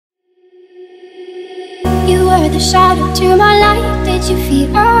You were the shadow to my light. Did you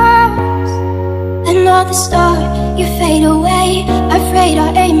feel us? Another star, you fade away. Afraid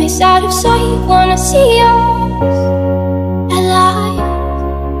our aim is out of sight. Wanna see us alive.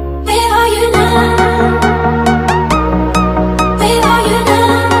 Where are you now? Where are you now?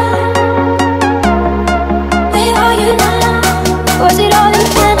 Where are you now? Was it all in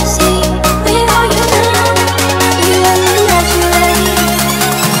fantasy? Where are you now? You were naturally.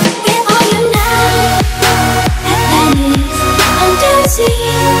 Where are you now? Atlantis, under the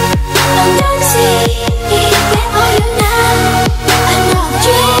sea. Where are you now? Another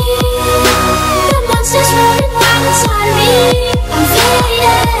dream. The monsters running wild inside me. I'm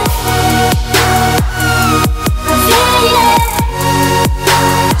faded. I'm faded.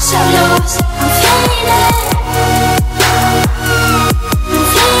 So lost. I'm faded. I'm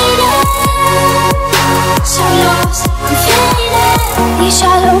faded. So lost. I'm faded. These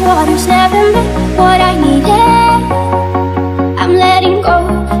shallow waters never met what I needed. I'm letting go.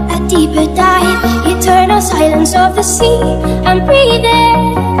 Deeper dive, eternal silence of the sea. I'm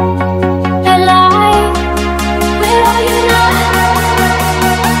breathing alive. Where are you now?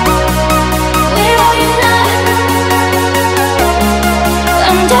 Where are you now?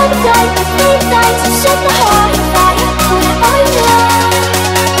 Under the light, the faint lights, you set the heart.